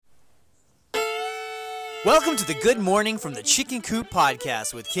Welcome to the Good Morning from the Chicken Coop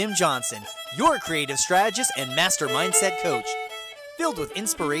podcast with Kim Johnson, your creative strategist and master mindset coach. Filled with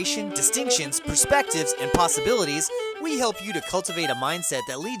inspiration, distinctions, perspectives, and possibilities, we help you to cultivate a mindset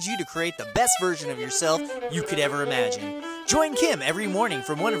that leads you to create the best version of yourself you could ever imagine. Join Kim every morning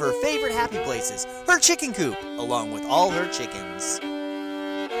from one of her favorite happy places, her chicken coop, along with all her chickens.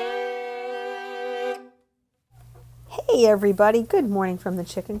 Hey everybody, good morning from the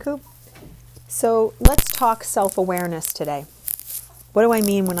chicken coop. So let's talk self-awareness today. What do I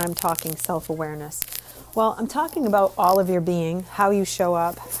mean when I'm talking self-awareness? Well, I'm talking about all of your being, how you show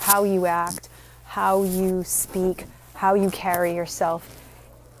up, how you act, how you speak, how you carry yourself.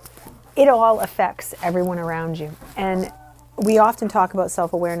 It all affects everyone around you. And we often talk about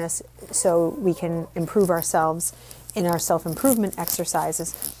self-awareness so we can improve ourselves in our self-improvement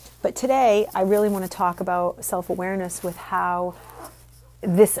exercises. But today, I really want to talk about self-awareness with how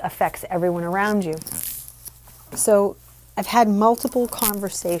this affects everyone around you. So I've had multiple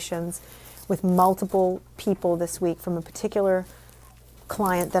conversations with multiple people this week from a particular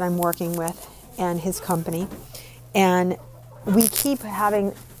client that I'm working with and his company. And we keep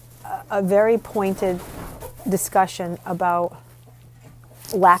having a very pointed discussion about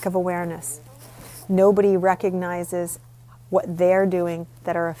lack of awareness. Nobody recognizes what they're doing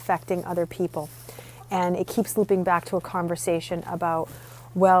that are affecting other people. And it keeps looping back to a conversation about,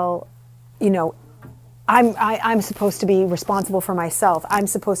 well, you know, I'm supposed to be responsible for myself. I'm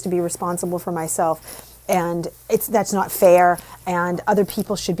supposed to be responsible for myself. And that's not fair. And other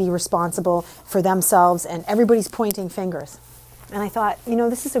people should be responsible for themselves. And everybody's pointing fingers. And I thought, you know,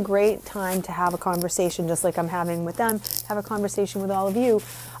 this is a great time to have a conversation, just like I'm having with them, have a conversation with all of you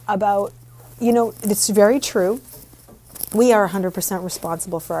about, you know, it's very true. We are 100%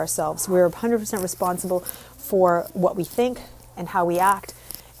 responsible for ourselves. We're 100% responsible for what we think and how we act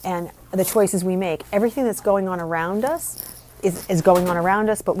and the choices we make. Everything that's going on around us is going on around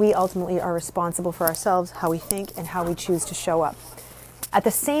us, but we ultimately are responsible for ourselves, how we think, and how we choose to show up. At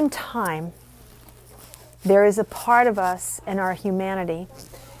the same time, there is a part of us in our humanity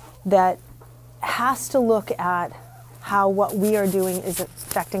that has to look at how what we are doing is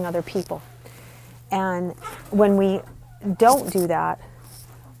affecting other people. And when we don't do that,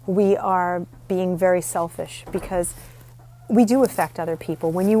 we are being very selfish because we do affect other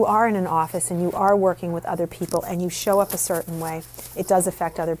people. When you are in an office and you are working with other people and you show up a certain way, it does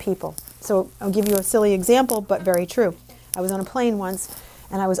affect other people. So I'll give you a silly example, but very true. I was on a plane once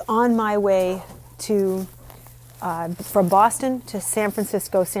and I was on my way to from Boston to San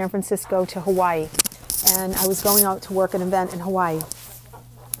Francisco to Hawaii. And I was going out to work an event in Hawaii.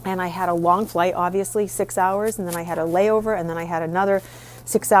 And I had a long flight, obviously, 6 hours, and then I had a layover, and then I had another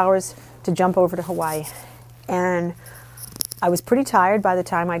 6 hours to jump over to Hawaii. And I was pretty tired by the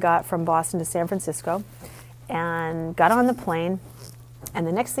time I got from Boston to San Francisco and got on the plane. And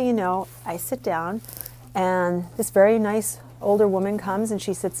the next thing you know, I sit down, and this very nice older woman comes, and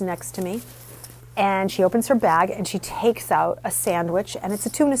she sits next to me. And she opens her bag, and she takes out a sandwich, and it's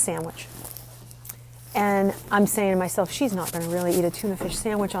a tuna sandwich. And I'm saying to myself, she's not going to really eat a tuna fish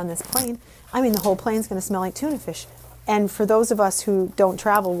sandwich on this plane. I mean, the whole plane's going to smell like tuna fish. And for those of us who don't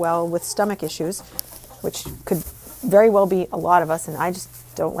travel well with stomach issues, which could very well be a lot of us, and I just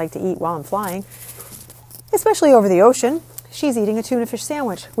don't like to eat while I'm flying, especially over the ocean, she's eating a tuna fish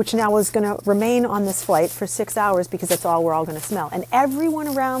sandwich, which now is going to remain on this flight for 6 hours because that's all we're all going to smell. And everyone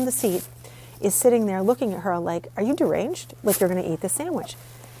around the seat is sitting there looking at her like, are you deranged? Like you're going to eat this sandwich.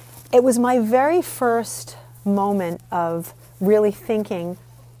 It was my very first moment of really thinking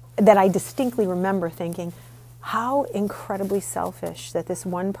that I distinctly remember thinking, how incredibly selfish that this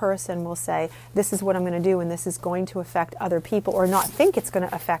one person will say, this is what I'm going to do and this is going to affect other people, or not think it's going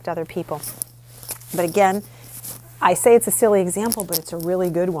to affect other people. But again, I say it's a silly example, but it's a really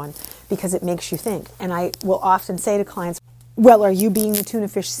good one because it makes you think. And I will often say to clients, well, are you being the tuna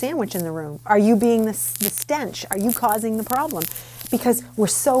fish sandwich in the room? Are you being the stench? Are you causing the problem? Because we're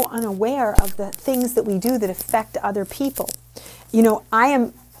so unaware of the things that we do that affect other people. You know, I am,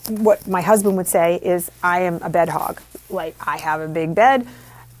 what my husband would say is, I am a bed hog. Like, I have a big bed,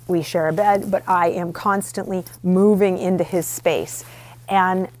 we share a bed, but I am constantly moving into his space.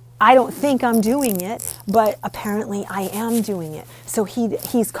 And I don't think I'm doing it, but apparently I am doing it. So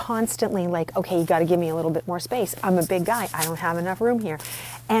he's constantly like, okay, you got to give me a little bit more space. I'm a big guy. I don't have enough room here.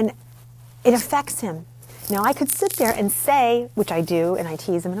 And it affects him. Now, I could sit there and say, which I do, and I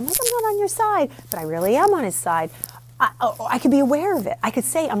tease him, and I'm like, I'm not on your side, but I really am on his side. I could be aware of it. I could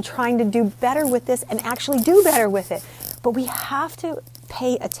say, I'm trying to do better with this and actually do better with it. But we have to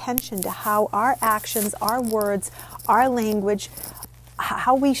pay attention to how our actions, our words, our language,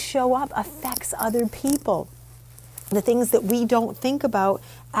 how we show up affects other people. The things that we don't think about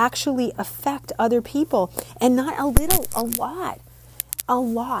actually affect other people, and not a little, a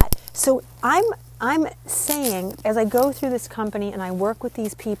lot. So I'm saying, as I go through this company and I work with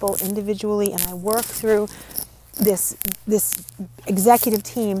these people individually and I work through this executive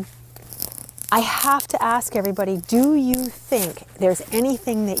team, I have to ask everybody, do you think there's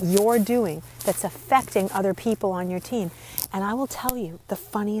anything that you're doing that's affecting other people on your team? And I will tell you, the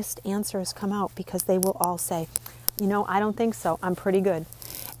funniest answers come out, because they will all say, I don't think so. I'm pretty good.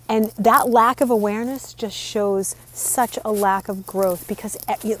 And that lack of awareness just shows such a lack of growth, because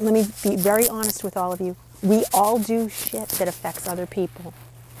let me be very honest with all of you. We all do shit that affects other people.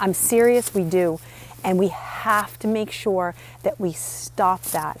 I'm serious, we do. And we have to make sure that we stop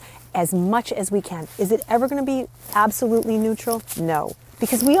that as much as we can. Is it ever going to be absolutely neutral? No,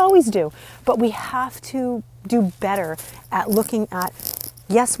 because we always do. But we have to do better at looking at,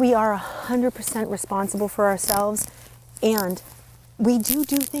 yes, we are 100% responsible for ourselves, and we do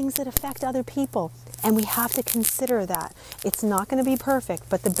things that affect other people, and we have to consider that. It's not going to be perfect,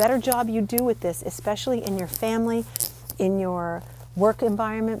 but the better job you do with this, especially in your family, in your work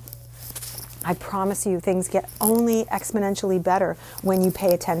environment, I promise you things get only exponentially better when you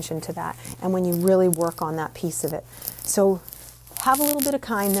pay attention to that and when you really work on that piece of it. So have a little bit of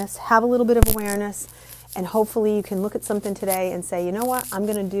kindness, have a little bit of awareness, and hopefully you can look at something today and say, you know what, I'm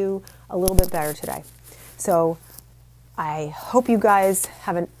going to do a little bit better today. So I hope you guys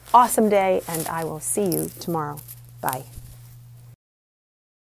have an awesome day, and I will see you tomorrow. Bye.